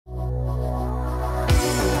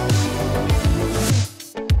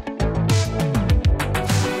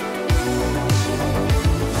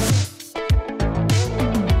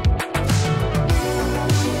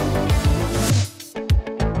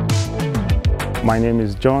My name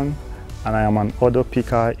is John and I am an order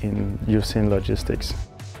picker in Yusen Logistics.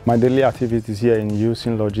 My daily activities here in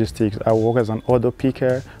Yusen Logistics, I work as an order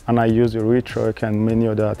picker and I use the reach truck and many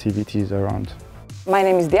other activities around. My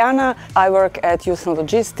name is Dijana. I work at Yusen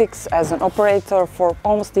Logistics as an operator for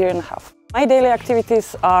almost a year and a half. My daily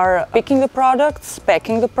activities are picking the products,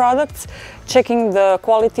 packing the products, checking the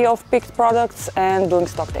quality of picked products and doing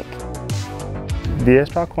stock take. The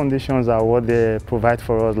extra conditions are what they provide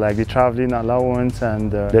for us, like the traveling allowance,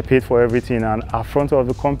 and they paid for everything. And up front of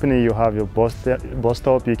the company you have your bus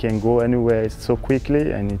stop, you can go anywhere so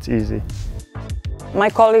quickly and it's easy.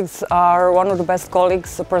 My colleagues are one of the best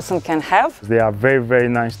colleagues a person can have. They are very, very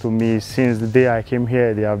nice to me. Since the day I came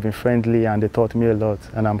here, they have been friendly and they taught me a lot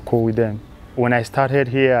and I'm cool with them. When I started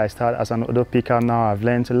here, I started as an order picker. Now I've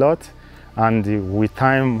learned a lot and with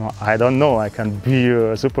time, I don't know, I can be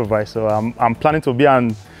a supervisor. I'm planning to be a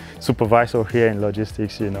supervisor here in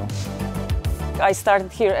logistics, you know. I started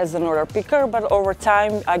here as an order picker, but over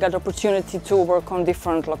time I got the opportunity to work on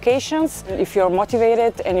different locations. If you're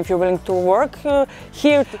motivated and if you're willing to work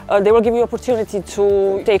here, they will give you opportunity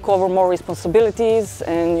to take over more responsibilities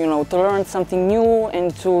and to learn something new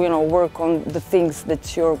and to work on the things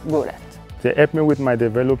that you're good at. They helped me with my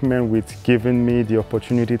development with giving me the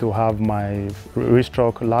opportunity to have my reach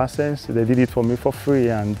truck license. They did it for me for free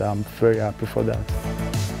and I'm very happy for that.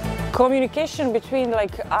 Communication between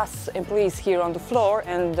us employees here on the floor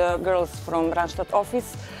and the girls from Randstad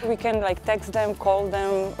office. We can text them, call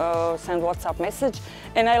them, send WhatsApp message,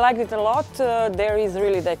 and I liked it a lot. There is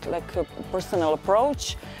really that a personal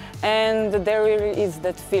approach, and there really is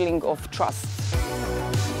that feeling of trust.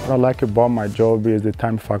 What I like about my job is the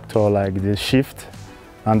time factor, like the shift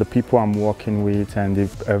and the people I'm working with, and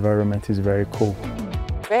the environment is very cool.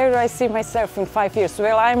 Where do I see myself in 5 years?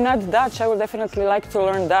 Well, I'm not Dutch. I would definitely like to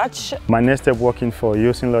learn Dutch. My next step working for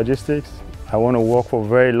Yusen Logistics, I want to work for a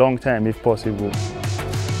very long time if possible.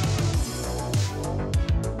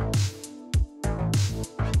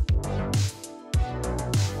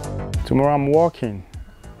 Tomorrow I'm working.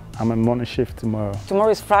 I'm on morning shift tomorrow.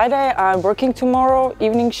 Tomorrow is Friday. I'm working tomorrow,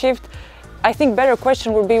 evening shift. I think better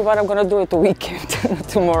question would be what I'm going to do at the weekend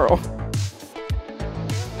tomorrow.